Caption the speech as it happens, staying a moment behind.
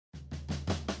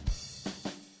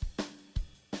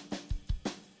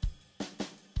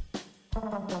Hiya!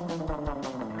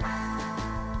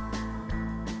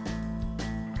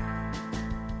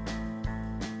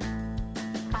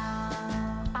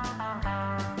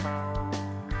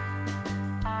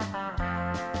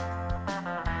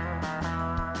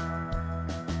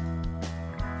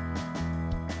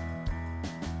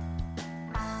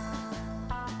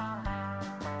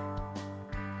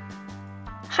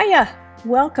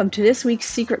 Welcome to this week's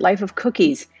Secret Life of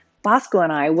Cookies. Bosco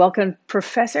and I welcome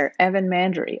Professor Evan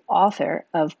Mandery, author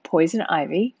of Poison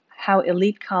Ivy, How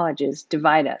Elite Colleges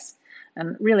Divide Us.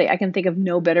 And really, I can think of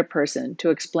no better person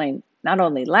to explain not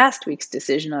only last week's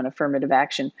decision on affirmative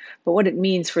action, but what it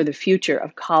means for the future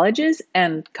of colleges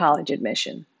and college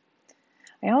admission.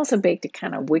 I also baked a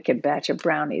kind of wicked batch of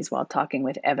brownies while talking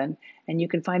with Evan, and you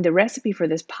can find the recipe for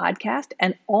this podcast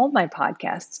and all my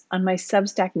podcasts on my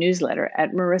Substack newsletter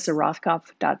at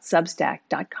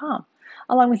marissarothkopf.substack.com,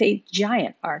 along with a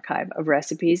giant archive of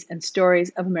recipes and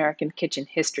stories of American kitchen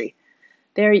history.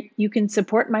 There you can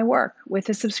support my work with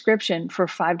a subscription for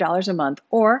 $5 a month,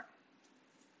 or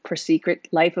for Secret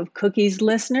Life of Cookies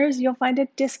listeners, you'll find a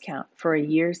discount for a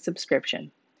year's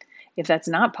subscription. If that's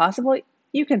not possible,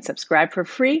 you can subscribe for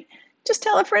free. Just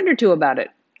tell a friend or two about it.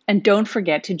 And don't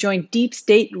forget to join Deep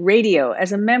State Radio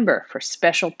as a member for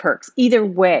special perks. Either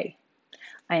way,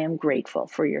 I am grateful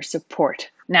for your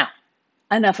support. Now,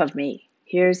 enough of me.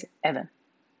 Here's Evan.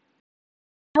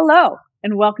 Hello,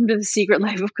 and welcome to the Secret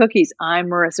Life of Cookies. I'm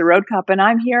Marissa Roadkopf, and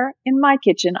I'm here in my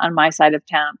kitchen on my side of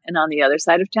town. And on the other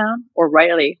side of town, or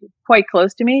rightly quite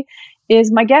close to me,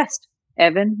 is my guest,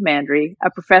 Evan Mandery,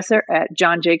 a professor at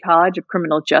John Jay College of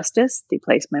Criminal Justice, the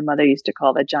place my mother used to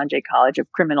call the John Jay College of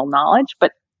Criminal Knowledge,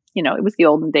 but it was the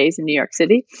olden days in New York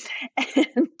City,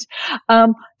 and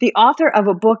the author of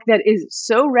a book that is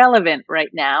so relevant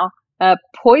right now,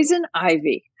 Poison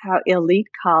Ivy, How Elite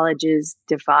Colleges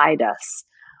Divide Us.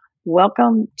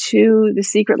 Welcome to the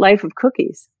Secret Life of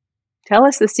Cookies. Tell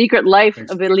us the secret life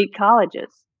of elite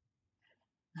colleges.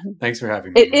 Thanks for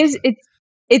having me.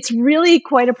 It's really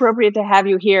quite appropriate to have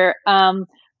you here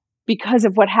because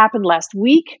of what happened last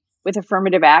week with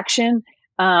affirmative action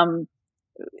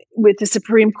with the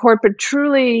Supreme Court. But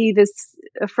truly, this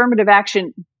affirmative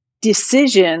action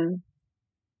decision,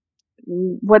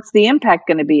 what's the impact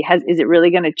going to be? Is it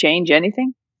really going to change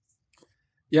anything?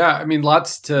 Yeah, I mean,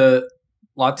 lots to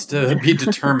be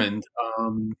determined.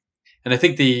 And I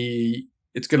think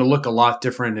it's going to look a lot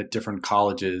different at different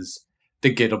colleges. I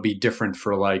think it'll be different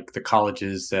for like the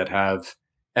colleges that have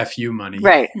FU money,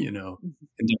 right?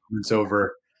 Endowments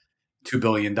over $2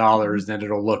 billion. Then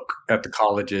it'll look at the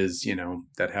colleges,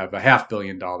 that have a $500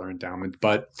 million endowment.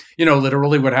 But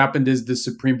literally, what happened is the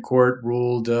Supreme Court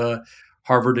ruled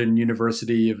Harvard and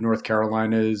University of North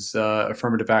Carolina's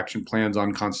affirmative action plans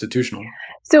unconstitutional.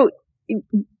 So,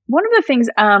 one of the things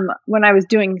when I was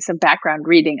doing some background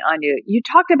reading on you, you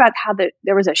talked about how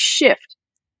there was a shift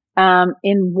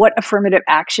in what affirmative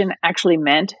action actually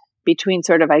meant between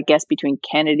between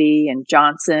Kennedy and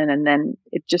Johnson, and then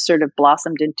it just sort of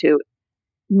blossomed into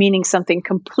meaning something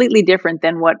completely different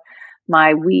than what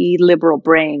my wee liberal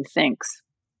brain thinks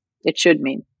it should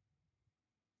mean.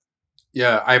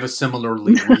 Yeah, I have a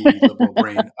similarly wee liberal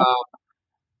brain.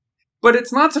 But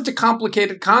it's not such a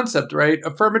complicated concept, right?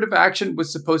 Affirmative action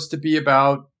was supposed to be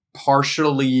about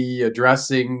partially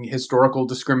addressing historical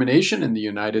discrimination in the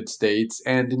United States.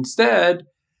 And instead,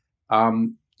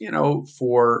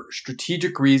 for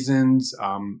strategic reasons,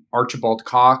 Archibald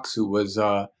Cox, who was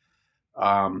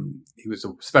he was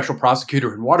a special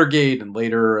prosecutor in Watergate and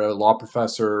later a law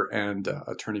professor and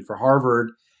attorney for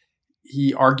Harvard,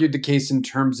 he argued the case in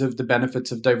terms of the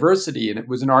benefits of diversity. And it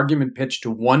was an argument pitched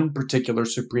to one particular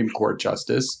Supreme Court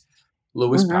justice,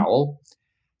 Lewis Powell.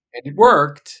 And it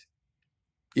worked.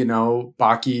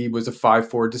 Bakke was a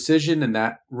 5-4 decision, and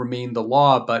that remained the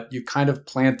law, but you kind of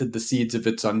planted the seeds of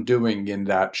its undoing in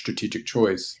that strategic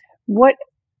choice. What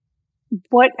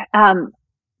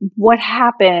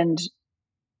happened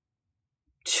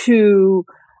to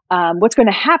what's going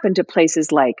to happen to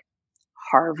places like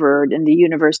Harvard and the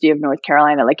University of North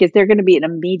Carolina? Like, is there an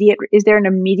immediate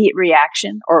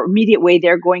reaction or immediate way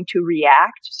they're going to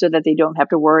react so that they don't have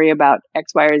to worry about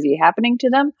X, Y, or Z happening to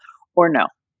them, or no?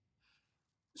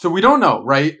 So we don't know,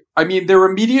 right? I mean, their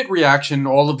immediate reaction,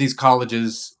 all of these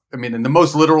colleges, in the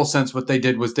most literal sense, what they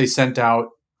did was they sent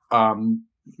out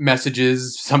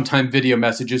messages, sometimes video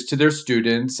messages to their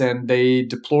students, and they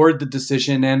deplored the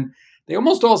decision, and they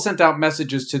almost all sent out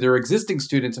messages to their existing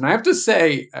students. And I have to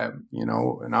say, and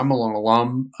I'm an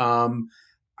alum,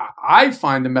 I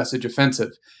find the message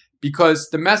offensive because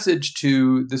the message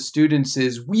to the students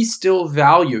is, we still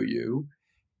value you,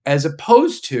 as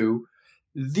opposed to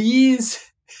these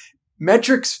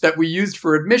metrics that we used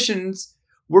for admissions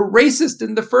were racist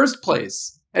in the first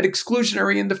place and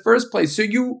exclusionary in the first place. So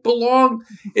you belong.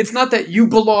 It's not that you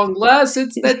belong less,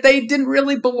 it's that they didn't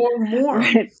really belong more.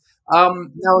 Right.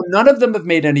 Now, none of them have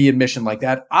made any admission like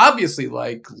that. Obviously,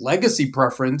 like legacy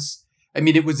preference, I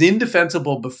mean, it was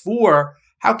indefensible before.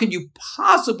 How can you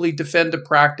possibly defend a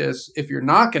practice if you're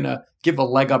not going to give a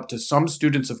leg up to some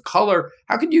students of color?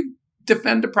 How can you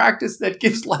defend a practice that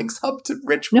gives legs up to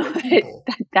rich No, white people?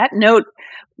 that note,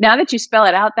 now that you spell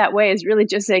it out that way, is really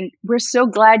just saying, we're so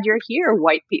glad you're here,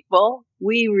 white people.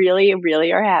 We really,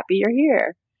 really are happy you're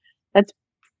here. That's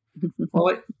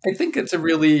Well, I think it's a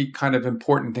really kind of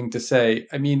important thing to say.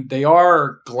 I mean, they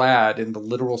are glad in the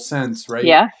literal sense, right?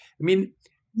 yeah, I mean,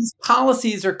 these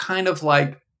policies are kind of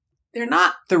like, they're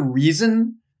not the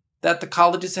reason that the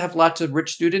colleges have lots of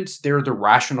rich students. They're the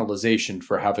rationalization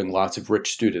for having lots of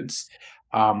rich students.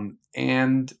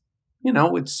 And,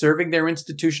 it's serving their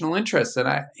institutional interests. And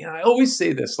I always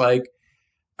say this, like,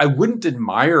 I wouldn't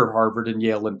admire Harvard and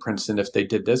Yale and Princeton if they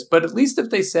did this, but at least if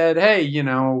they said, hey,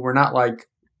 we're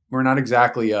not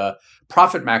exactly a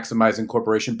profit maximizing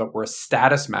corporation, but we're a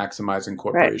status maximizing right.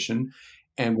 corporation.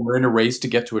 And we're in a race to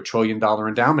get to $1 trillion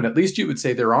endowment. At least you would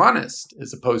say they're honest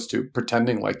as opposed to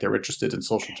pretending like they're interested in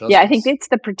social Yeah, I think justice. it's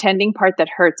the pretending part that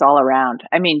hurts all around.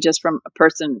 I mean, just from a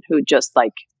person who just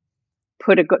like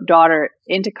put a daughter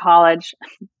into college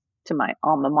to my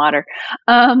alma mater.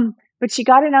 But she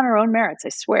got it on her own merits, I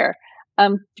swear.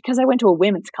 Because I went to a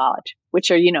women's college, which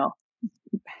are,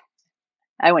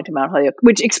 I went to Mount Holyoke,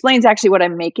 which explains actually what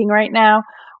I'm making right now,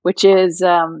 which is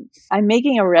I'm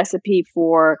making a recipe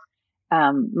for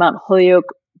Mount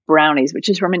Holyoke brownies, which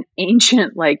is from an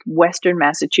ancient, like Western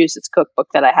Massachusetts cookbook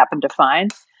that I happened to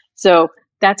find. So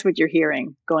that's what you're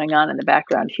hearing going on in the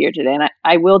background here today. And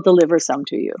I will deliver some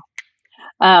to you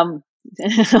all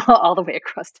the way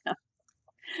across town.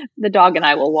 The dog and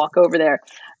I will walk over there.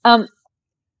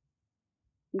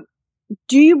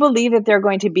 Do you believe that there are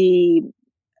going to be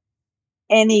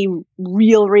any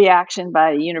real reaction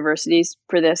by universities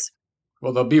for this,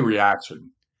 Well, there'll be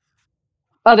reaction.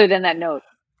 other than that note?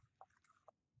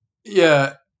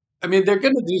 Yeah. I mean, they're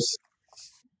going to do,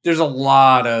 there's a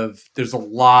lot of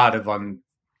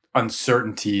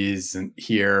uncertainties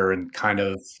here and kind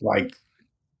of like,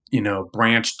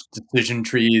 branched decision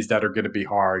trees that are going to be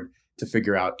hard to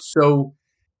figure out. So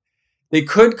they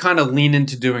could kind of lean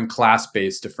into doing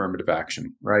class-based affirmative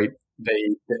action, right?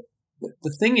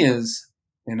 The thing is,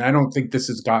 and I don't think this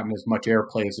has gotten as much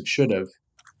airplay as it should have.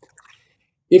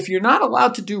 If you're not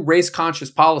allowed to do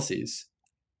race-conscious policies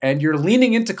and you're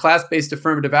leaning into class-based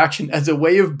affirmative action as a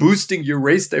way of boosting your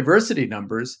race diversity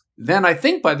numbers, then I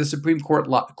think by the Supreme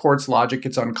Court's logic,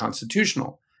 it's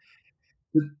unconstitutional.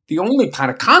 The only kind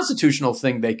of constitutional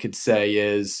thing they could say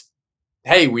is,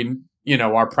 hey,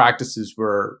 our practices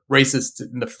were racist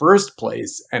in the first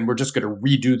place, and we're just going to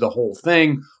redo the whole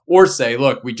thing, or say,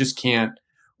 look, we just can't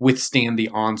withstand the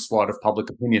onslaught of public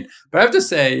opinion. But I have to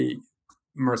say,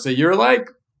 Marissa, you're like,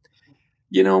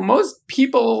 most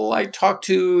people I talk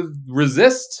to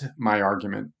resist my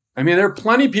argument. I mean, there are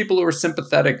plenty of people who are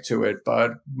sympathetic to it,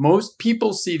 but most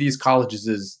people see these colleges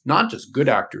as not just good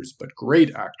actors, but great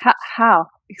actors. How?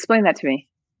 Explain that to me.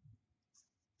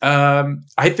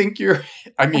 I think you're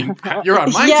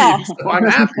on my Yeah. team, so I'm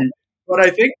happy. But I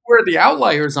think we're the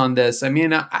outliers on this. I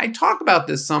mean, I talk about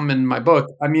this some in my book.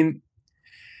 I mean,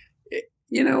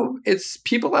 it's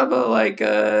people have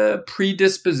a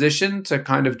predisposition to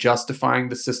kind of justifying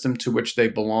the system to which they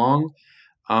belong.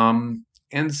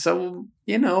 And so,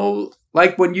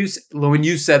 like when you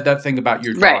said that thing about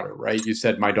your Right. daughter, right? You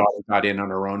said my daughter got in on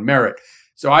her own merit.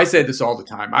 So I say this all the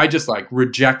time. I just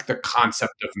reject the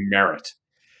concept of merit.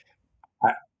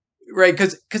 Right,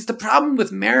 because the problem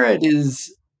with merit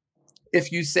is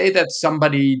if you say that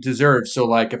somebody deserves, so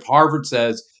like if Harvard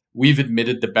says we've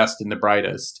admitted the best and the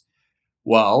brightest,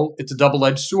 well, it's a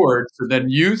double-edged sword. So then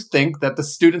you think that the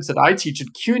students that I teach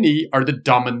at CUNY are the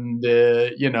dumb and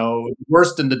the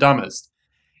worst and the dumbest,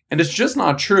 and it's just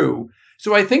not true.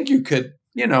 So I think you could,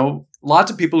 lots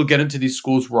of people who get into these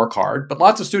schools work hard, but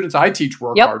lots of students I teach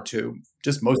work Yep. hard too.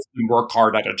 Just most of them work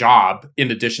hard at a job in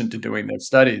addition to doing their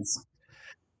studies.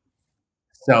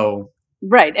 So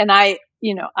Right. And I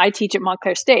teach at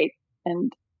Montclair State,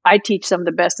 and I teach some of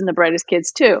the best and the brightest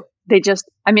kids too.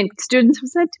 Students have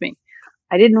said to me,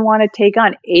 I didn't want to take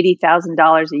on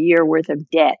 $80,000 a year worth of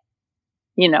debt,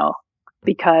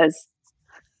 because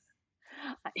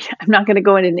I'm not going to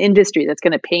go in an industry that's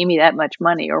going to pay me that much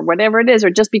money or whatever it is,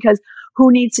 or just because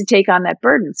who needs to take on that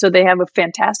burden? So they have a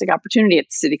fantastic opportunity at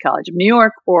the City College of New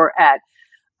York or at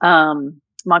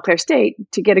Montclair State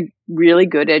to get a really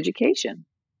good education.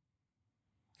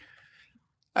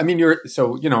 I mean, you're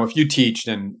so, if you teach,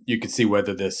 then you can see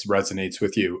whether this resonates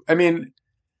with you. I mean,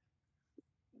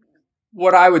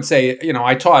 what I would say,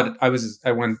 I taught, I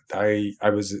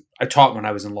taught when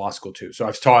I was in law school too. So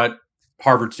I've taught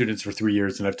Harvard students for 3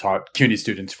 years and I've taught CUNY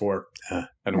students for, I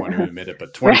don't want to admit it, but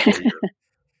Right. 24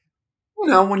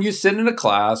 years. When you sit in a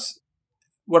class,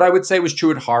 what I would say was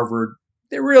true at Harvard.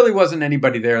 There really wasn't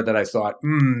anybody there that I thought,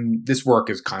 this work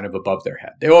is kind of above their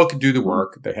head. They all could do the Mhm.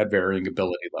 work. They had varying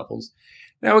ability levels.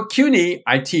 Now at CUNY,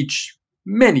 I teach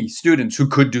many students who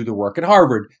could do the work at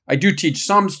Harvard. I do teach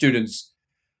some students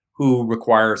who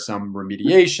require some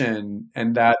remediation,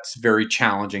 and that's very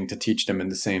challenging to teach them in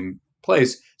the same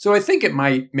place. So I think it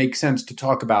might make sense to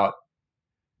talk about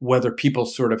whether people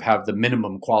sort of have the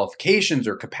minimum qualifications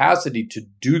or capacity to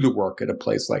do the work at a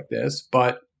place like this.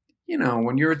 But,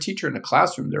 when you're a teacher in a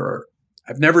classroom,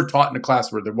 I've never taught in a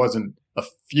class where there wasn't a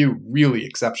few really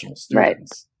exceptional Right.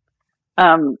 students.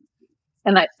 Um,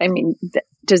 and I mean,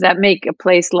 does that make a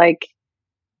place like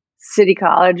City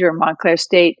College or Montclair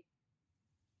State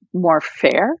more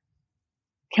fair?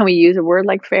 Can we use a word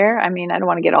like fair? I mean, I don't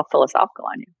want to get all philosophical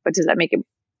on you, but does that make it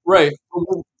Right.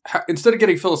 Instead of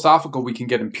getting philosophical, we can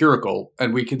get empirical,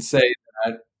 and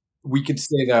that we could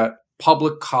say that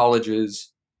public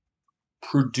colleges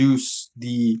produce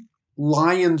the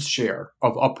lion's share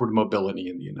of upward mobility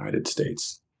in the United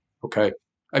States. Okay.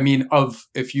 I mean,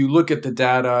 if you look at the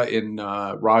data in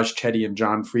Raj Chetty and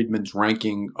John Friedman's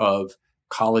ranking of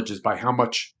colleges by how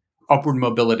much upward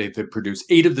mobility they produce,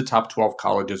 8 of the top 12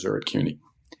 colleges are at CUNY.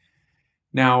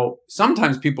 Now,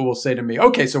 sometimes people will say to me,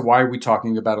 okay, so why are we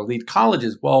talking about elite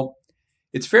colleges? Well,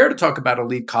 it's fair to talk about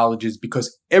elite colleges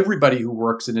because everybody who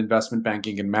works in investment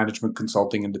banking and management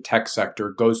consulting in the tech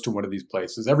sector goes to one of these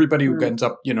places. Everybody who mm, ends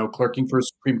up, clerking for a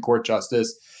Supreme Court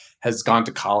justice has gone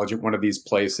to college at one of these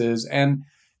places. And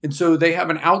so they have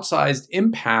an outsized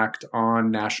impact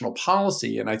on national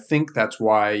policy. And I think that's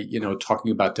why,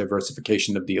 talking about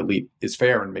diversification of the elite is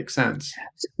fair and makes sense.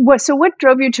 so what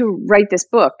drove you to write this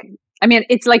book? I mean,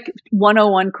 it's like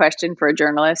 101 question for a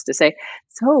journalist to say,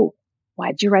 so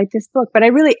why'd you write this book? But I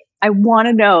want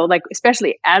to know, like,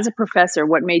 especially as a professor,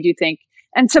 what made you think,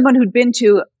 and someone who'd been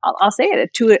to, I'll say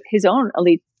it, to his own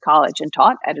elite college and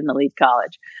taught at an elite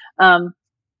college. Um,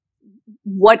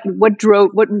 what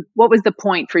was the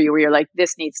point for you where you're like,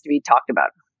 this needs to be talked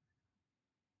about?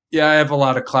 Yeah, I have a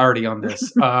lot of clarity on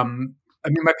this. I mean,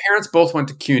 my parents both went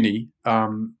to CUNY,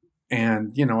 and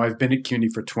I've been at CUNY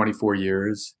for 24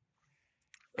 years,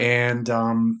 and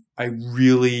I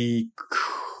really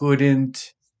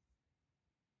couldn't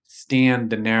stand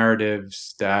the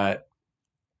narratives that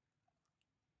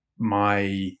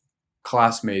my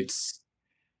classmates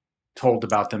told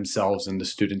about themselves and the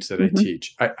students that I Hmm.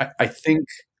 teach. I think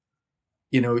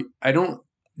I don't.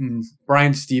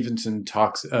 Brian Stevenson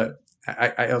talks. A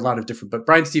lot of different, but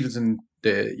Brian Stevenson,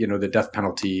 the death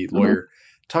penalty Hmm. lawyer,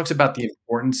 talks about the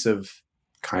importance of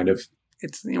kind of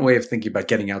it's a way of thinking about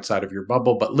getting outside of your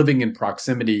bubble, but living in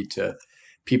proximity to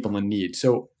people in need.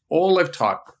 So all I've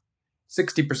taught,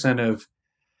 60% of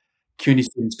CUNY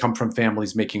students come from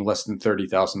families making less than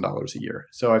 $30,000 a year.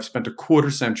 So I've spent a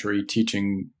quarter century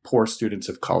teaching poor students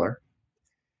of color.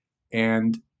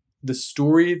 And the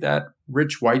story that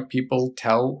rich white people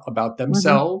tell about Hmm.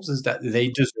 themselves is that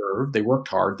they worked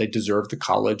hard, they deserve the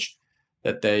college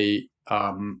that they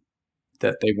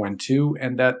went to,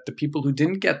 and that the people who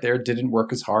didn't get there didn't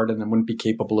work as hard and then wouldn't be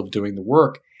capable of doing the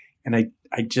work. And I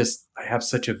have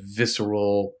such a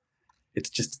visceral, it's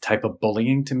just a type of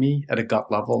bullying to me at a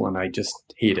gut level, and I just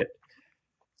hate it.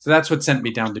 So that's what sent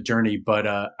me down the journey. But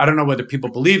I don't know whether people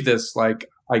believe this. Like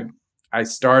I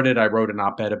wrote an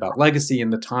op-ed about legacy in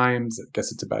the Times. I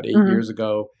guess it's about 8 years Hmm.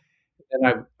 ago.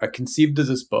 And I conceived of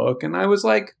this book, and I was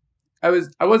like,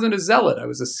 I wasn't a zealot. I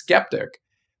was a skeptic.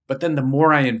 But then the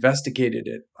more I investigated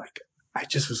it, like I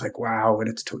just was like, wow, in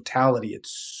its totality, it's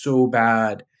so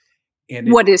bad, and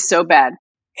it What is so bad?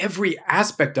 every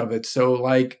aspect of it. So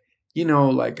like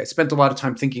I spent a lot of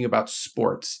time thinking about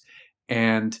sports,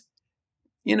 and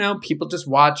people just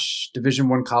watch Division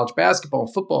I college basketball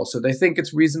and football, so they think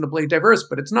it's reasonably diverse,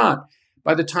 but it's not.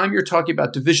 By the time you're talking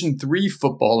about Division III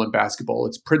football and basketball,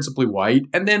 it's principally white.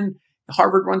 And then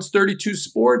Harvard runs 32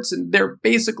 sports, and they're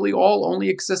basically all only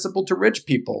accessible to rich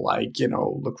people, like,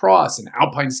 lacrosse and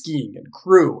alpine skiing and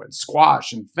crew and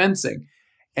squash and fencing.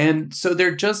 And so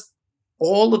they're just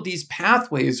all of these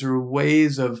pathways are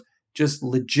ways of just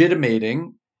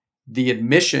legitimating the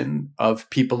admission of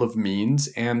people of means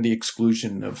and the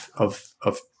exclusion of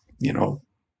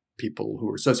people who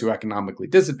are socioeconomically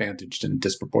disadvantaged and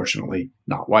disproportionately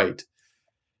not white.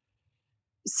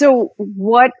 So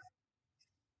what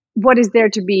is there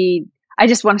to be? I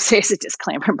just want to say as a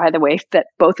disclaimer, by the way, that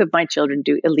both of my children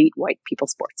do elite white people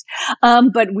sports.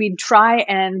 But we try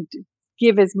and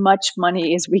give as much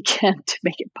money as we can to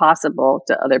make it possible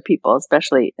to other people,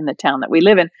 especially in the town that we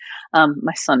live in.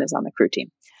 My son is on the crew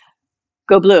team.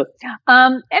 Go Blue.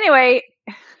 Anyway,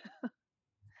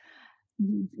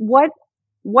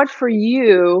 what for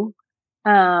you?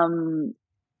 I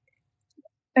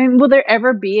mean, will there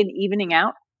ever be an evening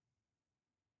out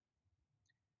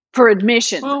for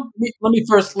admissions? Well,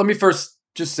 let me first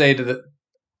just say to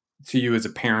you as a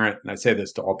parent, and I say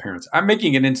this to all parents, I'm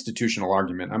making an institutional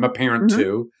argument. I'm a parent Mm-hmm.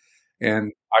 too,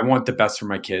 and I want the best for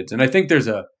my kids. And I think there's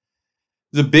a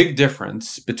big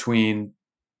difference between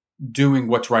doing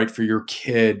what's right for your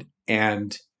kid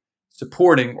and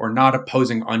supporting or not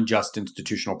opposing unjust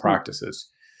institutional practices.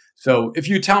 So if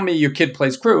you tell me your kid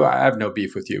plays crew, I have no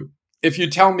beef with you. If you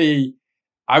tell me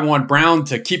I want Brown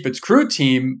to keep its crew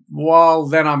team, well,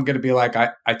 then I'm going to be like,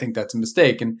 I think that's a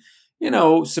mistake. And,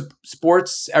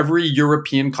 sports, every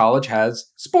European college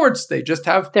has sports. They just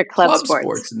have They're club club sports.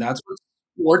 sports. And that's what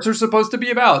sports are supposed to be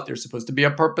about. They're supposed to be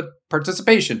a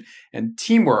participation and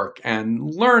teamwork and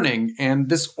learning. And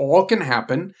this all can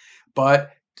happen.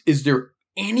 But is there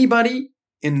anybody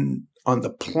on the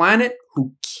planet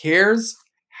who cares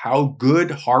how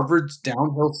good Harvard's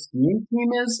downhill skiing team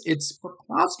is? It's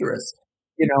preposterous.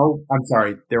 I'm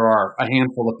sorry, there are a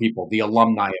handful of people, the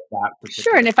alumni of that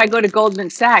Sure. And particular if I go to program. Goldman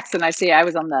Sachs and I say I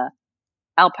was on the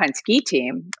alpine ski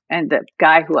team, and the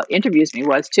guy who interviews me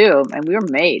was too, and we were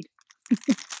made.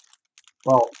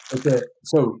 Well,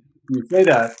 so you say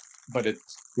that, but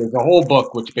there's a whole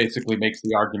book which basically makes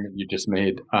the argument you just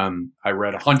made. I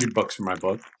read 100 books for my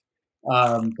book,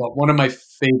 but one of my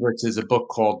favorites is a book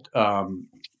called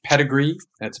Pedigree.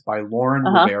 That's by Lauren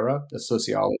Uh huh. Rivera, a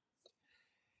sociologist,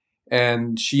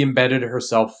 and she embedded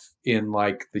herself in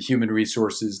like the human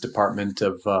resources department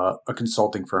of a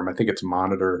consulting firm. I think it's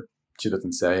Monitor. She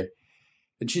doesn't say.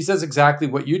 And she says exactly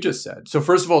what you just said. So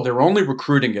first of all, they're only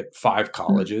recruiting at 5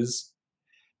 colleges.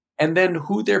 And then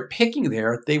who they're picking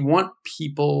there, they want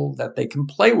people that they can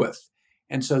play with.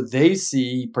 And so they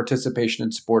see participation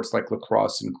in sports like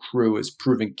lacrosse and crew as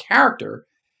proving character.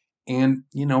 And,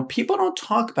 people don't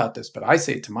talk about this, but I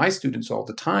say it to my students all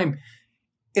the time.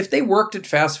 If they worked at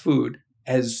fast food,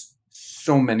 as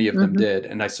so many of them Mm-hmm. did,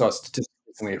 and I saw statistically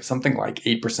something like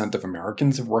 8% of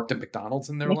Americans have worked at McDonald's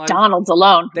in their life, McDonald's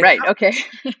alone. they Right. have, Okay.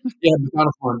 yeah,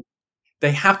 McDonald's one,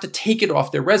 they have to take it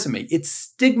off their resume. It's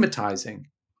stigmatizing.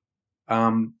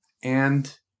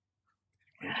 And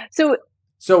So,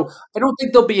 so I don't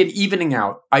think there'll be an evening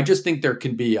out. I just think there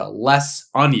can be a less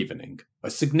unevening, a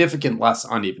significant less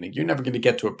unevening. You're never going to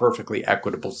get to a perfectly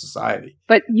equitable society.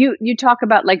 but you talk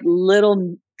about like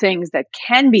little things that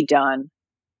can be done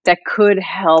that could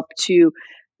help to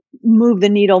move the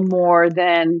needle more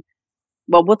than,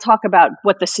 well, we'll talk about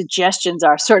what the suggestions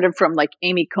are, sort of from like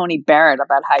Amy Coney Barrett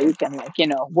about how you can, like,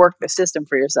 work the system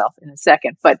for yourself in a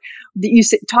second. But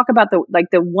talk about the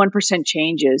 1%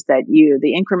 changes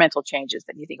the incremental changes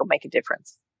that you think will make a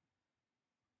difference.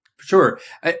 Sure.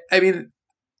 I mean,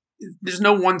 there's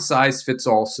no one size fits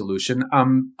all solution.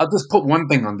 I'll just put one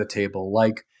thing on the table.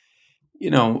 Like,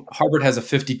 Harvard has a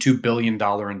 $52 billion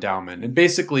endowment, and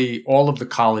basically all of the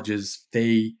colleges,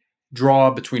 they draw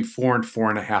between 4 and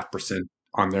 4.5%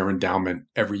 on their endowment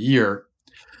every year.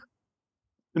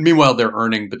 And meanwhile, they're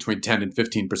earning between 10 and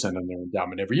 15% on their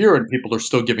endowment every year, and people are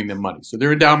still giving them money. So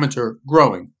their endowments are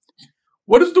growing.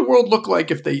 What does the world look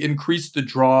like if they increase the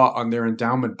draw on their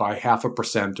endowment by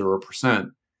 0.5% or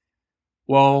 1%?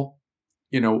 Well,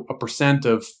 a percent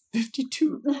of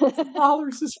 $52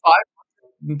 is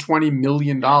 $520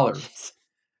 million.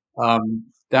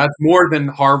 That's more than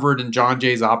Harvard and John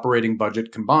Jay's operating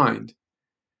budget combined.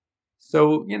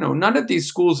 So, none of these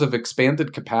schools have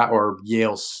expanded capacity, or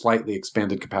Yale slightly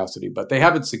expanded capacity, but they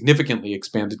haven't significantly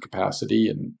expanded capacity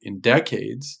in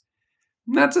decades.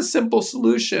 And that's a simple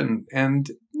solution. And,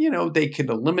 they could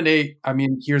eliminate. I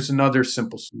mean, here's another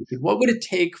simple solution. What would it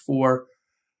take for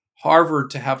Harvard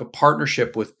to have a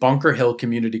partnership with Bunker Hill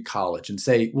Community College and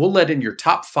say, we'll let in your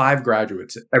top 5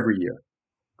 graduates every year?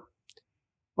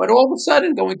 But all of a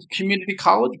sudden, going to community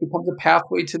college becomes a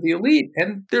pathway to the elite.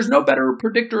 And there's no better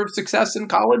predictor of success in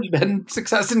college than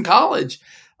success in college.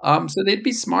 So they'd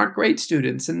be smart, great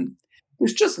students. And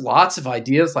there's just lots of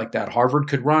ideas like that. Harvard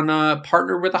could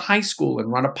partner with a high school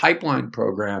and run a pipeline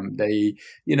program.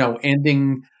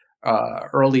 Ending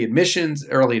early admissions.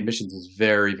 Early admissions is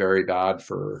very, very bad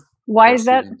for Why is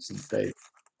that? students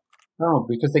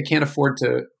because they can't afford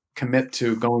to commit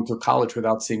to going to college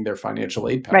without seeing their financial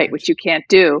aid Right, which package. you can't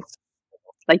do.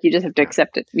 Like, you just have to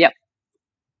accept it. Yep.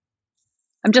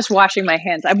 I'm just washing my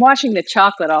hands. I'm washing the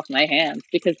chocolate off my hands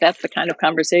because that's the kind of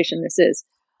conversation this is.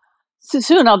 So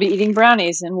soon I'll be eating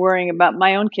brownies and worrying about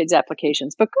my own kids'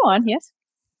 applications. But go on, yes.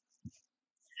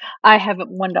 I have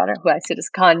one daughter who I sit as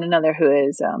college, and another who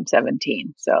is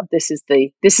 17. So this is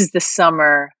the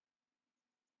summer,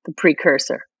 the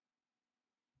precursor.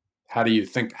 How do you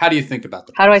think? How do you think about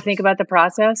the How do I think process? about the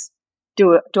process?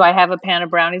 Do I have a pan of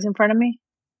brownies in front of me?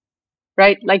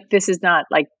 Right? Like this is not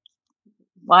like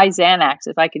why Xanax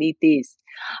if I could eat these.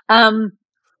 Um,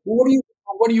 Well,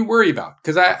 what do you worry about?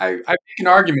 Because I make an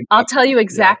argument I'll about tell you yeah.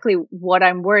 exactly what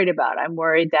I'm worried about. I'm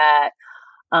worried that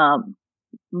um,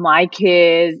 my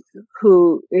kid,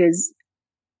 who is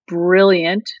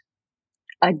brilliant,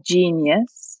 a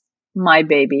genius, my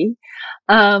baby,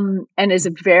 and is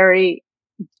a very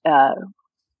uh,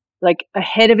 like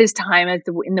ahead of his time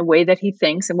in the way that he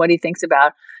thinks and what he thinks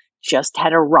about, just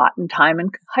had a rotten time in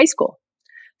high school.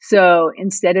 So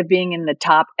instead of being in the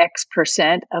top X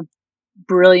percent of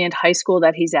brilliant high school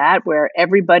that he's at, where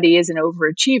everybody is an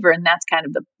overachiever, and that's kind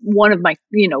of the one of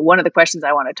the questions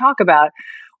I want to talk about,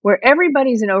 where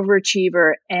everybody's an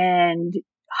overachiever and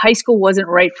high school wasn't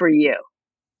right for you.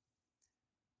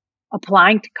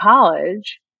 Applying to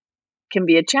college can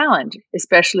be a challenge,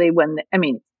 especially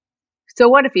so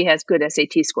what if he has good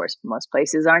SAT scores? Most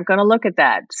places aren't going to look at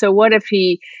that. So what if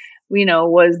he,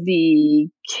 was the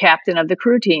captain of the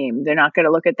crew team? They're not going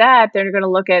to look at that. They're going to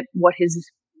look at what his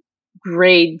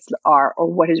grades are or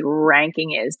what his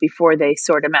ranking is before they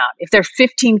sort him out. If there are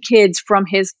 15 kids from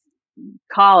his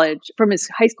from his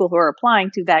high school who are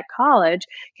applying to that college,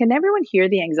 can everyone hear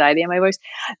the anxiety in my voice?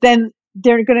 Then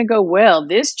they're going to go, well,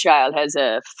 this child has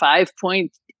a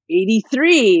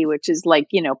 5.83, which is like,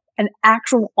 an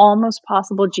actual almost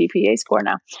possible GPA score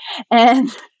now. And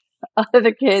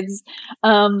other kids,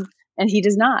 and he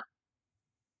does not.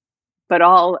 But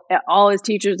all his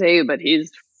teachers say, but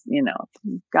he's,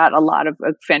 got a lot of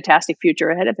a fantastic future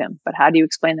ahead of him. But how do you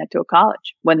explain that to a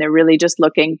college when they're really just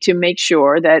looking to make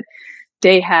sure that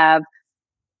they have,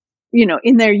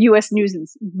 in their U.S. News and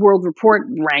World Report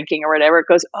ranking or whatever, it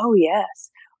goes, oh, yes,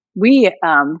 we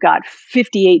got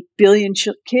 58 billion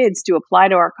kids to apply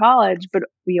to our college, but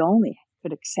we only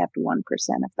could accept 1%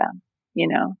 of them,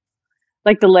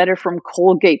 like the letter from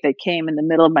Colgate that came in the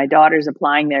middle of my daughter's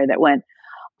applying there that went,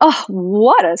 oh,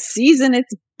 what a season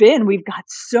it's been. We've got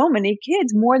so many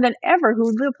kids, more than ever,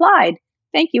 who've applied.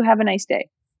 Thank you. Have a nice day.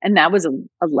 And that was a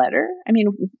letter. I mean,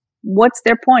 what's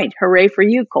their point? Hooray for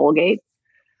you, Colgate.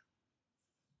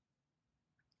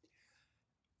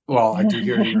 Well, I do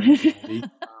hear your anxiety.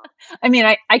 I mean,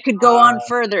 I could go on Uh,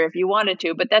 further if you wanted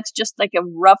to, but that's just like a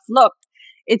rough look.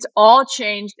 It's all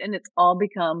changed and it's all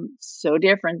become so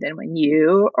different than when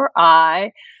you or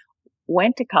I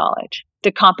went to college.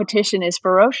 The competition is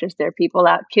ferocious. There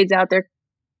are kids out there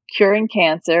curing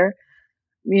cancer,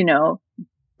 you know,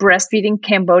 breastfeeding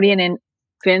Cambodian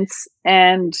infants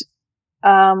and, in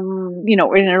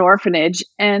an orphanage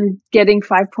and getting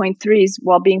 5.3s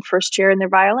while being first chair in their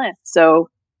violin. So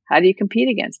how do you compete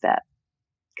against that?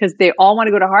 Because they all want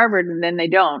to go to Harvard and then they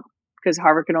don't because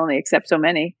Harvard can only accept so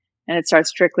many and it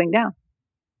starts trickling down.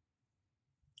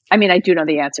 I mean, I do know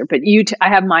the answer, but I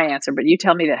have my answer, but you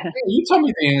tell me that. you tell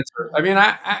me the answer. I mean,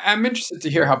 I'm interested to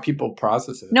hear how people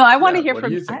process it. No, I want to Yeah, hear what do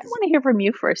from you I think is? want to hear from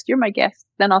you first. You're my guest.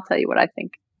 Then I'll tell you what I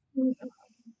think.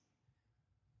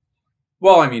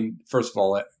 Well, I mean, first of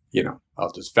all,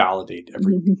 I'll just validate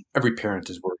every parent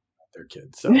is worried about their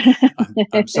kids. So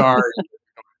I'm sorry.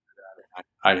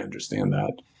 I understand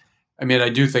that. I mean, I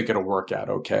do think it'll work out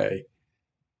okay.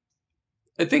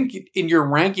 I think in your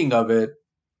ranking of it,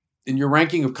 in your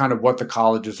ranking of kind of what the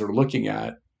colleges are looking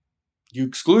at, you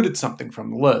excluded something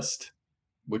from the list,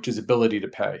 which is ability to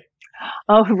pay.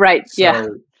 Oh, right. Yeah.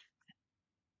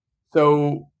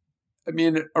 So, I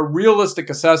mean, a realistic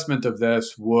assessment of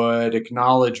this would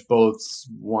acknowledge both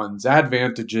one's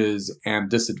advantages and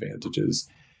disadvantages.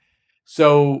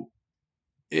 So,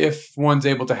 if one's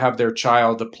able to have their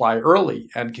child apply early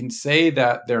and can say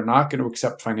that they're not going to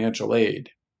accept financial aid,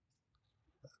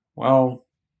 well,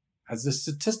 as a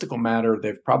statistical matter,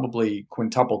 they've probably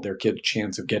quintupled their kid's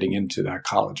chance of getting into that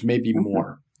college, maybe Mhm.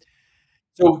 more.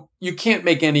 So you can't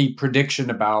make any prediction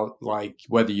about like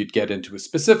whether you'd get into a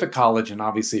specific college. And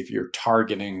obviously, if you're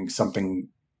targeting something,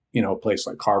 a place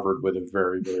like Harvard with a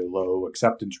very, very low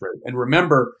acceptance rate. And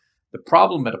remember, the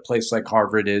problem at a place like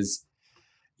Harvard is,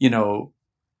 you know,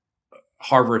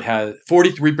 Harvard has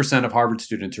 43% of Harvard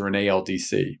students are in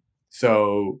ALDC.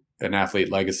 So an athlete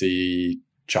legacy,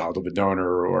 child of a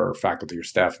donor, or faculty or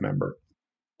staff member.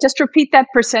 Just repeat that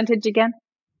percentage again.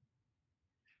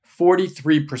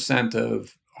 43%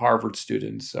 of Harvard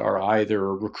students are either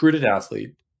a recruited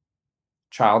athlete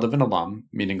child of an alum,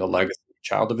 meaning a legacy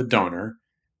child of a donor,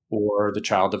 or the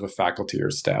child of a faculty or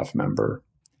staff member.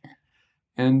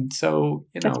 And so,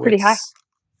 That's pretty high.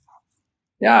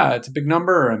 it's a big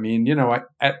number. I mean,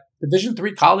 at Division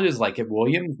III colleges like at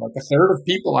Williams, like a third of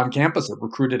people on campus are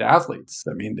recruited athletes.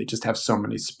 I mean, they just have so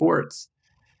many sports.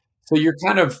 So you're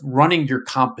kind of running your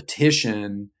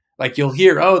competition. Like you'll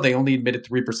hear, oh, they only admitted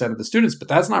 3% of the students, but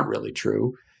that's not really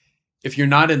true. If you're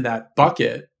not in that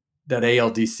bucket, that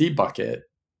ALDC bucket,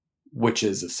 which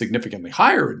is a significantly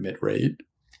higher admit rate,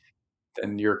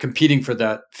 then you're competing for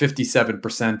that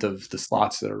 57% of the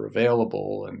slots that are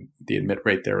available, and the admit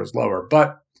rate there is lower.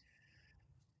 But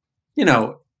you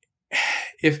know,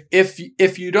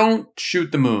 if you don't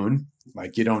shoot the moon,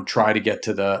 like you don't try to get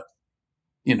to the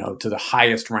to the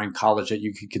highest ranked college that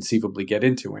you could conceivably get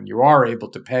into, and you are able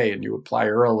to pay and you apply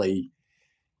early,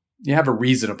 you have a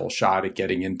reasonable shot at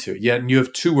getting into it. Yeah, and you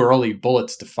have 2 early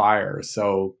bullets to fire,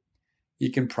 so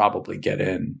you can probably get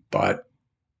in, but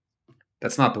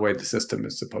that's not the way the system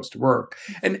is supposed to work.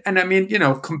 And I mean,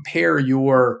 compare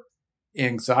your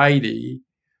anxiety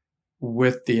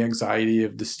with the anxiety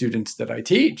of the students that I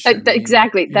teach. I mean,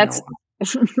 Exactly. That's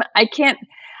I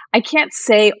can't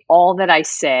say all that I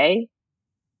say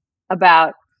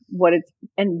about what it's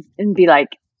and be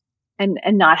like and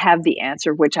not have the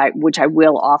answer, which I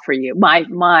will offer you. My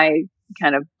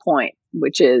kind of point,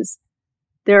 which is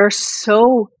there are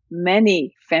so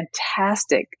many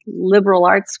fantastic liberal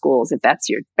arts schools, if that's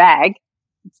your bag.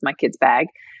 It's my kid's bag.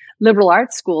 Liberal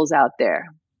arts schools out there.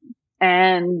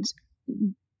 And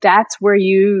that's where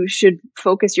you should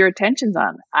focus your attentions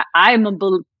on. I'm a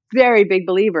very big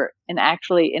believer in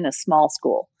actually in a small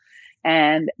school,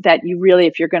 and that you really,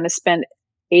 if you're going to spend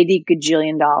 $80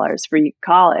 gajillion for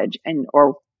college and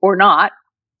or not,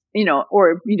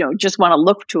 just want to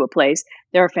look to a place,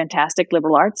 there are fantastic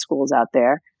liberal arts schools out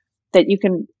there that you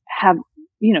can have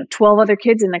 12 other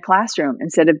kids in the classroom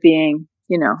instead of being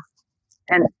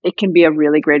and it can be a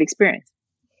really great experience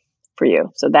for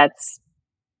you. So that's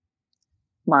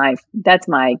my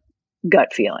gut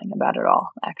feeling about it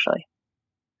all, actually.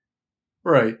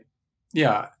 Right.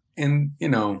 Yeah. And,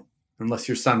 unless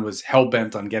your son was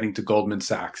hell-bent on getting to Goldman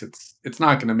Sachs, it's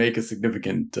not going to make a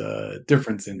significant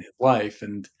difference in his life.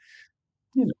 And,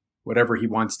 whatever he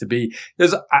wants to be.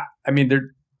 I mean,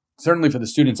 there certainly for the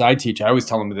students I teach, I always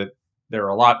tell them that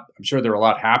I'm sure they're a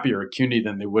lot happier at CUNY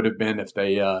than they would have been if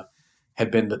they had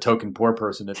been the token poor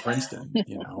person at Princeton,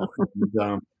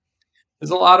 And, there's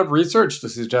a lot of research to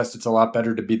suggest it's a lot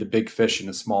better to be the big fish in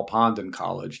a small pond in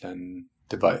college than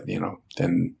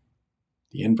than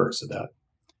the inverse of that.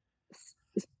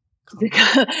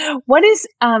 What is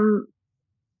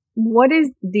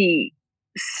the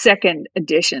second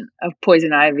edition of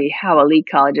Poison Ivy, How Elite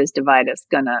Colleges Divide Us,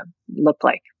 gonna look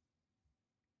like?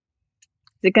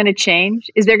 Is it going to change?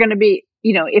 Is there going to be,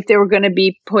 if there were going to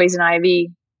be Poison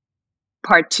Ivy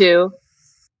Part 2,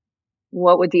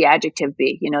 what would the adjective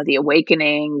be? The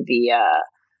awakening,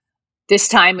 this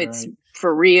time it's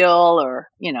for real, or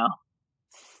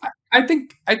I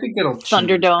think it'll change.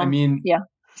 Thunderdome. I mean, yeah.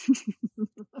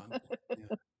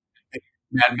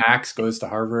 Mad Max goes to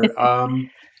Harvard.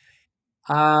 I'm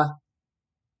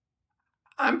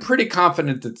pretty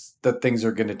confident that things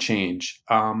are going to change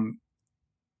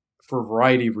for a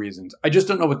variety of reasons. I just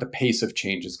don't know what the pace of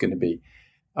change is going to be.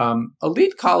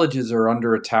 Elite colleges are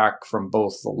under attack from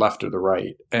both the left or the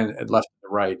right, and left and the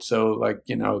right. So,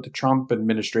 the Trump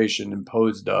administration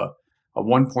imposed a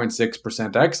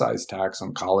 1.6% excise tax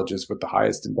on colleges with the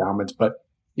highest endowments, but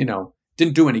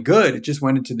didn't do any good. It just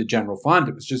went into the general fund.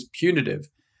 It was just punitive.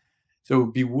 So it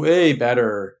would be way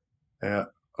better.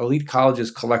 Elite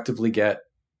colleges collectively get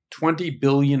 $20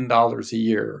 billion a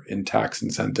year in tax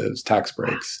incentives, tax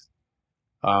breaks.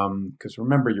 Because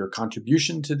remember, your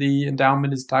contribution to the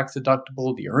endowment is tax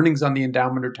deductible. The earnings on the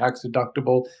endowment are tax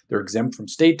deductible. They're exempt from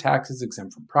state taxes,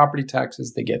 exempt from property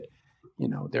taxes. They get,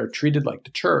 they're treated like the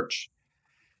church.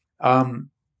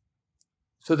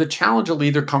 So the challenge will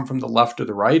either come from the left or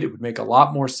the right. It would make a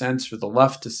lot more sense for the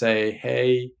left to say,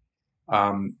 hey,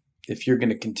 if you're going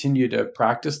to continue to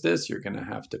practice this, you're going to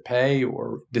have to pay,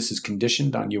 or this is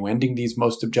conditioned on you ending these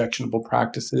most objectionable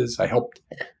practices. I helped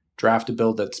draft a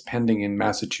bill that's pending in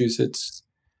Massachusetts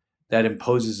that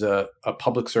imposes a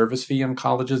public service fee on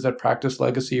colleges that practice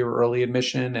legacy or early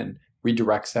admission and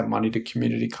redirects that money to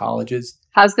community colleges.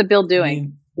 How's the bill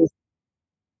doing?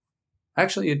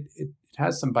 Actually, it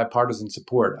has some bipartisan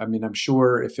support. I mean, I'm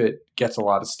sure if it gets a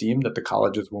lot of steam that the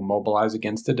colleges will mobilize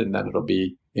against it, and then it'll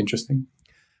be interesting.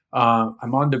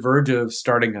 I'm on the verge of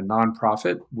starting a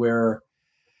nonprofit where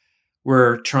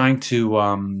we're trying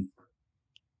to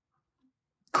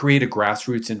create a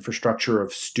grassroots infrastructure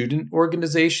of student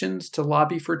organizations to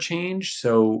lobby for change.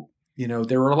 So,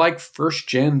 there are like first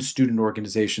gen student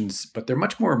organizations, but they're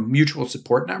much more mutual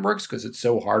support networks because it's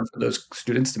so hard for those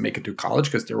students to make it through college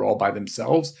because they're all by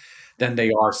themselves than they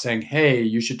are saying, hey,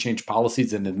 you should change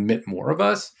policies and admit more of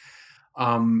us.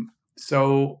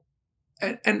 So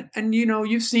and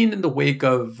you've seen in the wake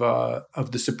of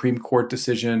the Supreme Court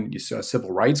decision, you saw a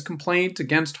civil rights complaint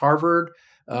against Harvard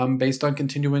based on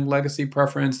continuing legacy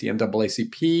preference. The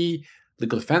NAACP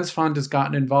Legal Defense Fund has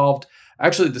gotten involved.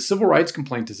 Actually, the civil rights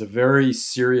complaint is a very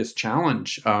serious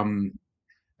challenge, and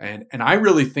I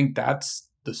really think that's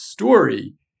the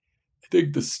story. I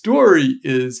think the story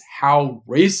is how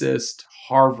racist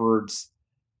Harvard's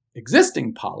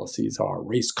existing policies are,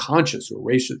 race conscious or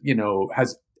racial,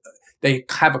 has they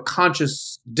have a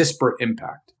conscious, disparate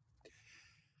impact.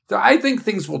 So I think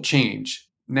things will change.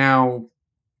 Now,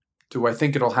 do I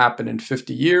think it'll happen in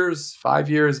 50 years, 5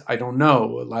 years? I don't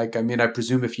know. I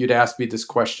presume if you'd asked me this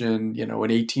question, in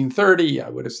 1830, I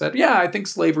would have said, yeah, I think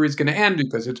slavery is going to end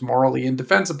because it's morally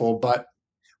indefensible. But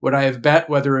would I have bet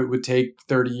whether it would take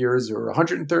 30 years or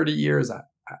 130 years?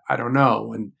 I don't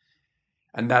know.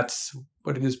 And that's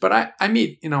what it is. But I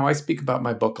mean, I speak about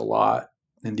my book a lot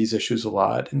and these issues a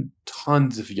lot, and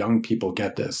tons of young people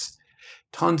get this.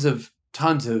 Tons of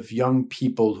young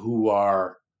people who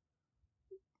are,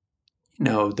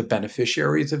 the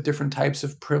beneficiaries of different types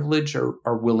of privilege are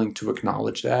willing to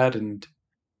acknowledge that. And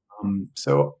and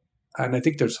I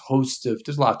think there's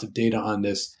lots of data on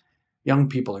this. Young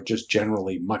people are just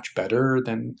generally much better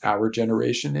than our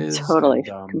generation is. Totally.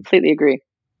 And Completely agree.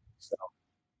 so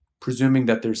presuming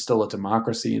that there's still a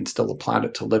democracy and still a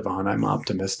planet to live on, I'm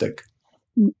optimistic.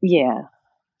 Yeah.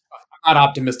 I'm not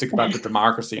optimistic about the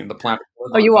democracy and the planet to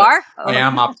live Oh, on, you but are? I Oh.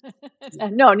 am optimistic.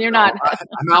 No, you're not.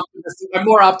 I'm optimistic. I'm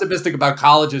more optimistic about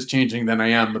colleges changing than I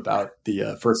am about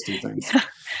the first two things.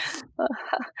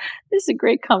 This is a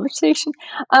great conversation.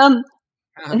 I'm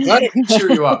glad I can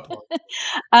cheer you up.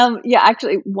 Yeah,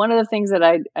 actually, one of the things that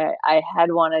I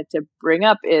had wanted to bring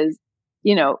up is,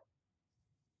 you know,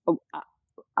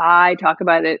 I talk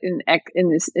about it in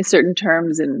certain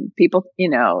terms, and people,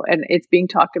 and it's being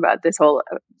talked about, this whole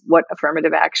what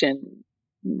affirmative action,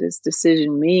 this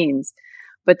decision means.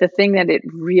 But the thing that it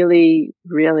really,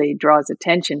 really draws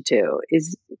attention to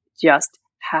is just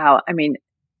how, I mean,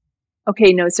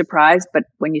 okay, no surprise, but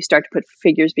when you start to put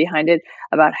figures behind it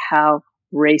about how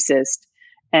racist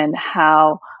and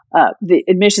how the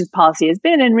admissions policy has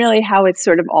been, and really how it's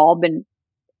sort of all been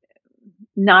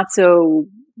not so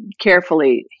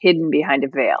carefully hidden behind a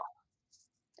veil.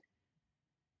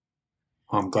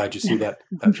 I'm glad you see that.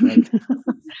 That's right.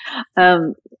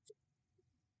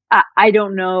 I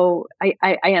don't know.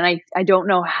 I don't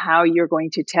know how you're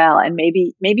going to tell, and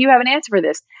maybe you have an answer for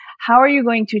this. How are you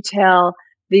going to tell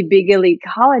the big elite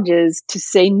colleges to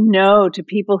say no to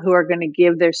people who are going to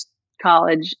give their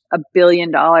college $1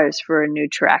 billion for a new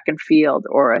track and field,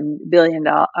 or $1 billion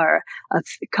or a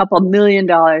couple $1 million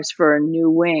for a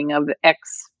new wing of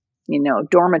X,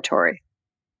 dormitory?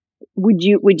 Would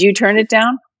you turn it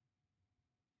down?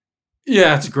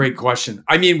 Yeah, it's a great question.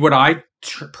 I mean, would I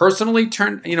personally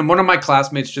turn? One of my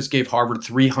classmates just gave Harvard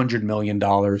 $300 million.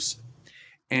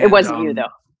 And, it wasn't you, though.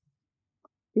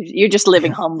 You're just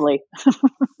living humbly.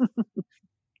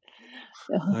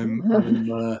 I'm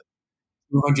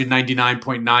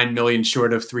 299.9 million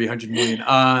short of 300 million.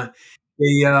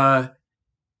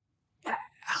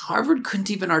 Harvard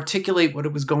couldn't even articulate what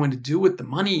it was going to do with the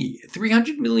money.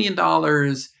 $300 million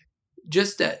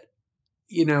just at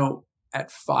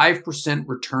 5%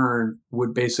 return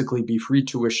would basically be free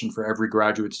tuition for every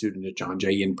graduate student at John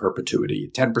Jay in perpetuity.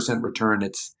 10% return,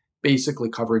 it's basically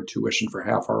covering tuition for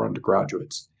half our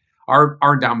undergraduates. Our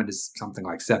endowment is something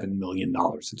like $7 million.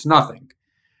 It's nothing,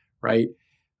 right?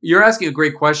 You're asking a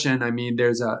great question. I mean,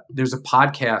 there's a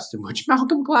podcast in which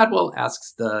Malcolm Gladwell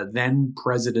asks the then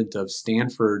president of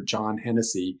Stanford, John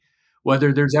Hennessy,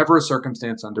 whether there's ever a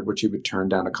circumstance under which he would turn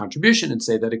down a contribution and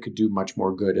say that it could do much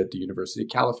more good at the University of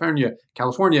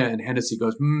California. And Hennessy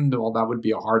goes, well, that would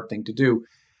be a hard thing to do.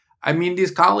 I mean,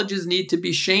 these colleges need to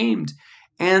be shamed.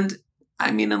 And I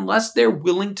mean, unless they're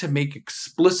willing to make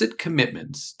explicit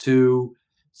commitments to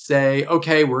say,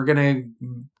 okay, we're going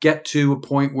to get to a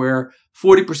point where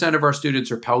 40% of our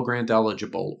students are Pell Grant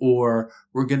eligible, or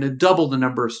we're going to double the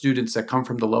number of students that come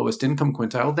from the lowest income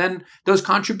quintile, then those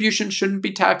contributions shouldn't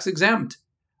be tax exempt.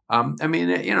 I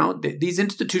mean, these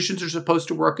institutions are supposed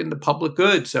to work in the public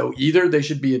good. So either they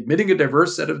should be admitting a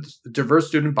diverse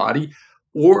student body,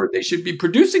 or they should be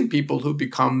producing people who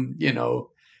become,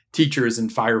 teachers and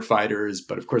firefighters.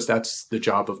 But of course, that's the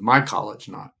job of my college,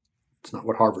 it's not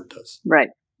what Harvard does. Right.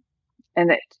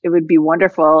 And it would be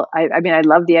wonderful. I mean, I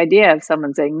love the idea of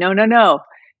someone saying, no, no, no,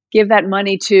 give that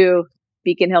money to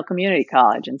Beacon Hill Community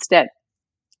College instead,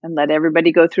 and let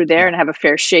everybody go through there Yeah. and have a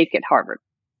fair shake at Harvard.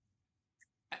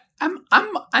 I'm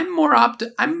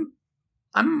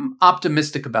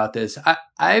optimistic about this.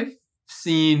 I've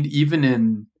seen, even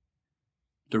in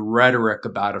the rhetoric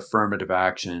about affirmative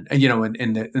action, and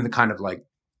in the kind of like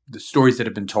the stories that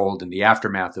have been told in the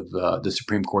aftermath of the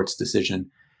Supreme Court's decision,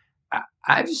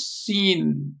 I've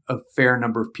seen a fair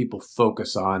number of people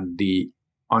focus on the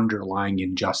underlying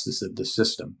injustice of the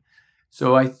system.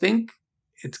 So I think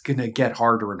it's going to get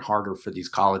harder and harder for these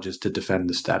colleges to defend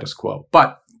the status quo.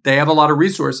 But they have a lot of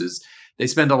resources. They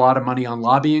spend a lot of money on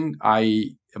lobbying.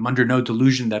 I am under no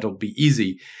delusion that it'll be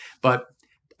easy. But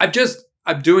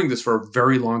I'm doing this for a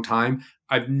very long time.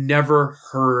 I've never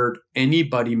heard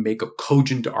anybody make a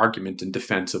cogent argument in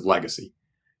defense of legacy.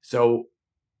 So,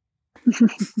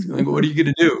 like, what are you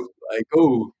going to do? Like,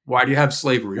 oh, why do you have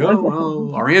slavery? Oh,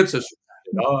 well, our ancestors.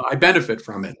 Oh, I benefit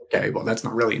from it. Okay, well, that's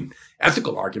not really an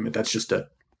ethical argument. That's just a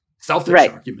selfish Right.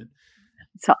 argument.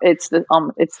 So it's the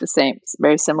same, it's a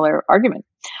very similar argument.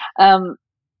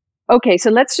 Okay,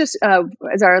 so let's just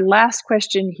as our last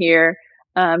question here,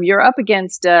 you're up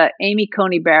against Amy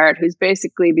Coney Barrett, who's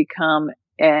basically become,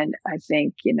 and I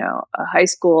think a high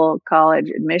school, college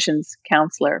admissions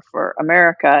counselor for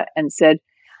America, and said,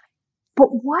 "But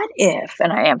what if?"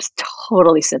 And I am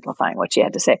totally simplifying what she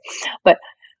had to say, but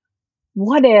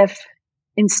what if,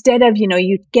 instead of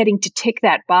you getting to tick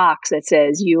that box that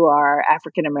says you are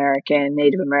African American,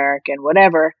 Native American,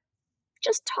 whatever,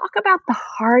 just talk about the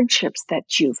hardships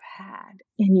that you've had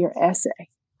in your essay.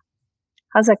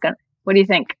 How's that going? What do you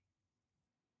think?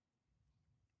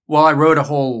 Well, I wrote a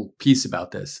whole piece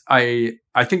about this. I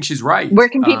think she's right. Where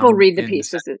can people read the In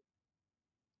piece?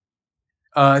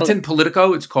 it's in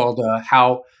Politico. It's called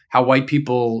 "How White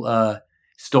People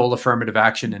Stole Affirmative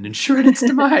Action and Ensured Its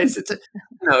Demise." It's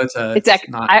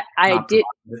not I not did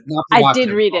not I did provocative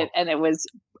at read it, all. and it was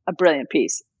a brilliant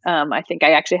piece. I think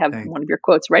I actually have Thanks. one of your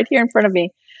quotes right here in front of me.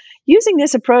 Using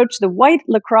this approach, the white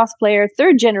lacrosse player,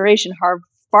 third generation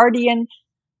Harvardian,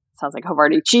 sounds like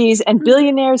Havarti cheese, and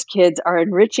billionaires' kids are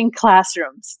enriching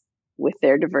classrooms with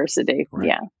their diversity. Right.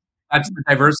 Yeah. That's the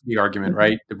diversity argument, Mm-hmm.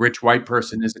 right? The rich white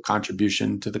person is a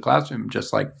contribution to the classroom,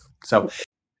 just like so.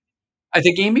 I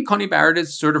think Amy Coney Barrett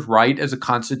is sort of right as a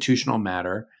constitutional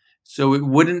matter. So it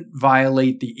wouldn't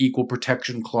violate the Equal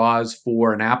Protection Clause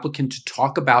for an applicant to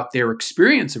talk about their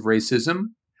experience of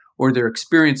racism or their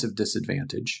experience of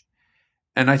disadvantage.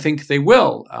 And I think they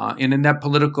will. And in that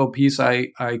Politico piece,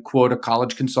 I quote a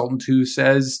college consultant who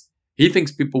says he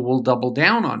thinks people will double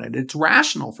down on it. It's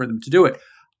rational for them to do it.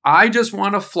 I just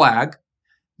want to flag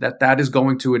that is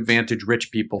going to advantage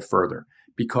rich people further,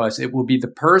 because it will be the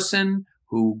person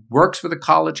who works with a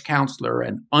college counselor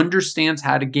and understands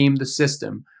how to game the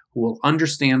system who will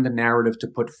understand the narrative to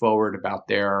put forward about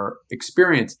their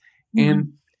experience. Mm-hmm.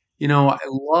 And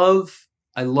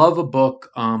I love a book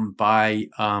by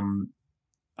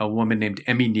a woman named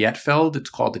Emmy Nietfeld. It's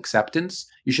called Acceptance.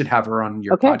 You should have her on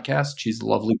your Okay. podcast. She's a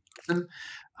lovely person.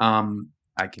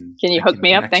 I can you hook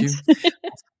me up? connect Thanks. you.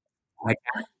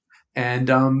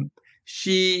 And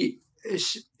she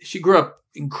grew up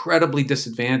incredibly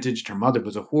disadvantaged. Her mother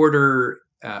was a hoarder.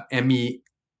 Emmy,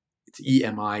 it's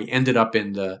EMI, ended up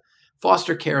in the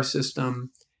foster care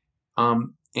system.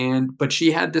 But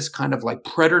she had this kind of like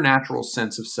preternatural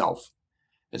sense of self.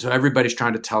 And so everybody's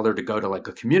trying to tell her to go to like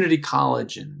a community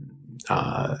college and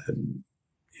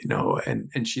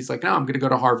she's like, no, I'm going to go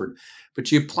to Harvard. But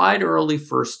she applied early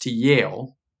first to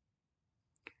Yale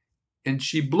and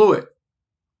she blew it.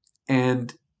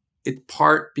 And it's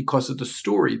part because of the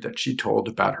story that she told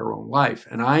about her own life.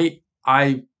 And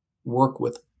I've worked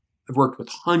with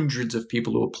hundreds of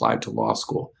people who applied to law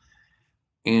school.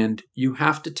 And you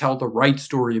have to tell the right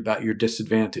story about your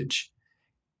disadvantage.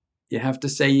 You have to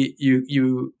say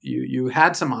you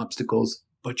had some obstacles,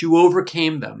 but you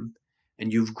overcame them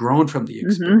and you've grown from the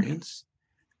experience.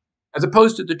 Mm-hmm. As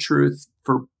opposed to the truth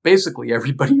for basically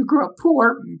everybody who grew up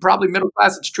poor, probably middle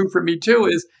class, it's true for me too,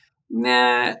 is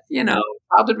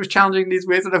childhood was challenging in these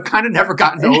ways and I've kind of never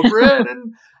gotten over it.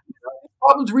 And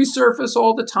problems resurface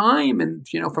all the time. And,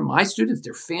 for my students,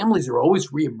 their families are always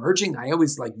reemerging. I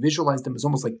always visualize them as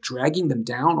almost like dragging them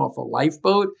down off a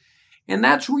lifeboat. And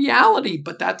that's reality,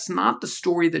 but that's not the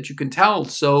story that you can tell.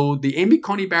 So the Amy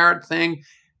Coney Barrett thing,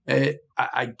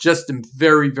 I just am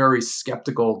very, very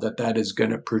skeptical that is going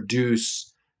to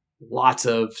produce lots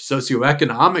of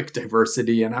socioeconomic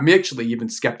diversity. And I'm actually even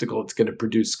skeptical it's going to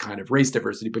produce kind of race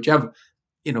diversity. But you have,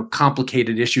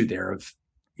 complicated issue there of,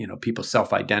 people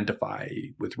self-identify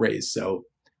with race. So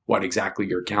what exactly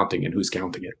you're counting and who's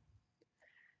counting it.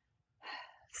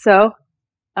 So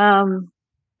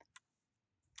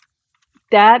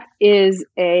that is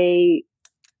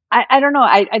I don't know.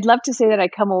 I'd love to say that I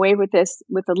come away with this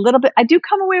with a little bit. I do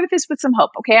come away with this with some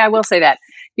hope. Okay, I will say that.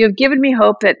 You have given me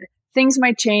hope that things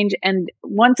might change. And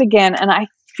once again, and I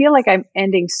feel like I'm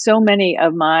ending so many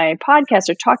of my podcasts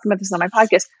or talking about this on my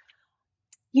podcast,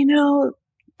 you know,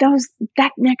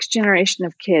 that next generation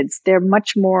of kids, they're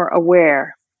much more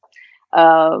aware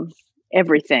of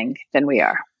everything than we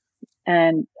are.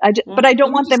 And but Well, I don't let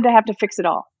me want just them to have to fix it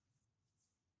all.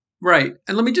 right,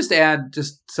 and let me just add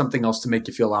just something else to make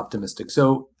you feel optimistic.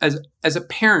 So, as a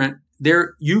parent,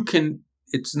 there you can.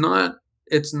 It's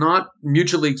not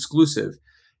mutually exclusive.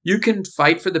 You can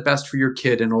fight for the best for your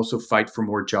kid and also fight for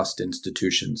more just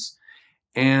institutions.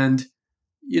 And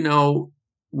you know,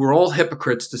 we're all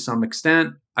hypocrites to some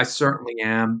extent. I certainly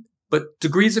am, but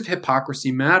degrees of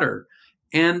hypocrisy matter.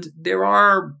 And there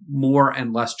are more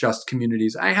and less just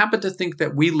communities. I happen to think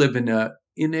that we live in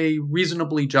a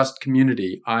reasonably just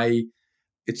community. I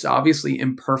It's obviously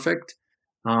imperfect,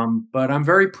 but I'm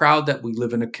very proud that we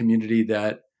live in a community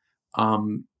that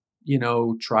um,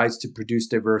 tries to produce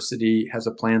diversity, has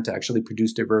a plan to actually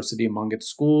produce diversity among its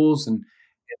schools, and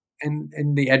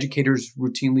the educators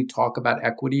routinely talk about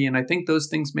equity, and I think those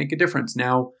things make a difference.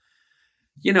 Now,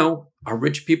 are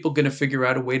rich people going to figure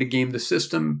out a way to game the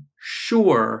system?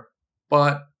 Sure,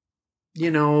 but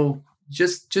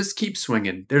just keep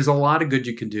swinging. There's a lot of good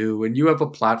you can do, and you have a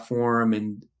platform,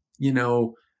 and you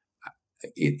know,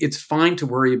 it's fine to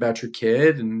worry about your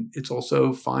kid, and it's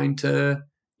also fine to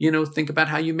think about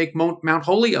how you make Mount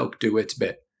Holyoke do its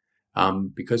bit,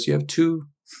 because you have two,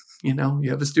 you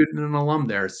have a student and an alum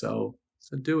there, so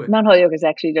do it. Mount Holyoke is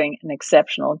actually doing an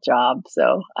exceptional job.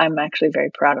 So I'm actually very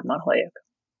proud of Mount Holyoke.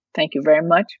 Thank you very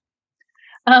much.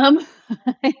 Um,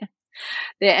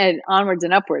 and onwards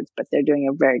and upwards, but they're doing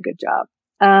a very good job.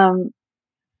 Um,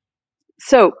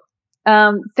 so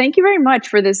thank you very much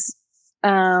for this,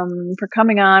 for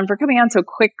coming on so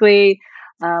quickly.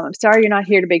 I'm sorry you're not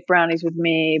here to bake brownies with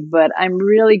me, but I'm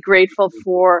really grateful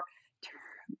for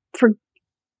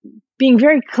being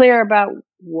very clear about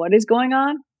what is going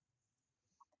on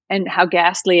and how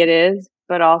ghastly it is,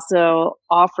 but also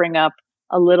offering up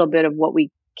a little bit of what we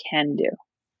can do.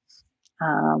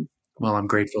 Um, Well, I'm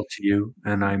grateful to you,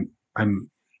 and I'm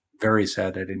very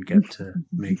sad I didn't get to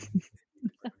make.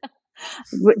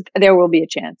 there will be a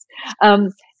chance.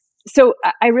 So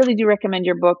I really do recommend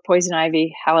your book, Poison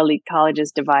Ivy: How Elite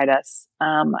Colleges Divide Us.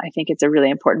 I think it's a really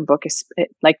important book,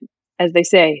 like as they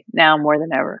say, now more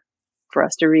than ever, for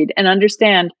us to read and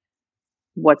understand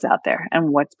what's out there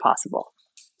and what's possible.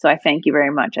 So I thank you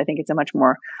very much. I think it's a much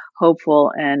more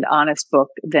hopeful and honest book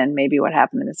than maybe what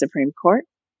happened in the Supreme Court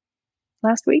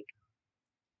last week.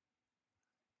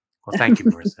 Well, thank you,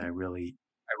 Marissa. I really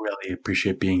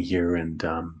appreciate being here and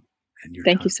your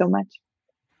Thank you time. so much.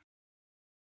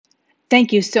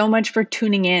 Thank you so much for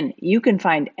tuning in. You can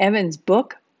find Evan's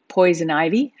book, Poison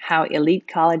Ivy: How Elite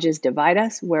Colleges Divide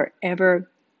Us, wherever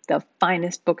the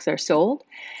finest books are sold.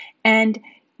 And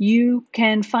you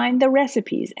can find the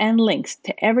recipes and links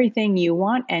to everything you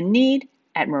want and need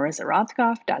at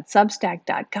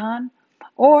marissarothkopf.substack.com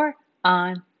or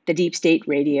on the Deep State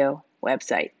Radio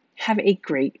website. Have a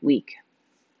great week.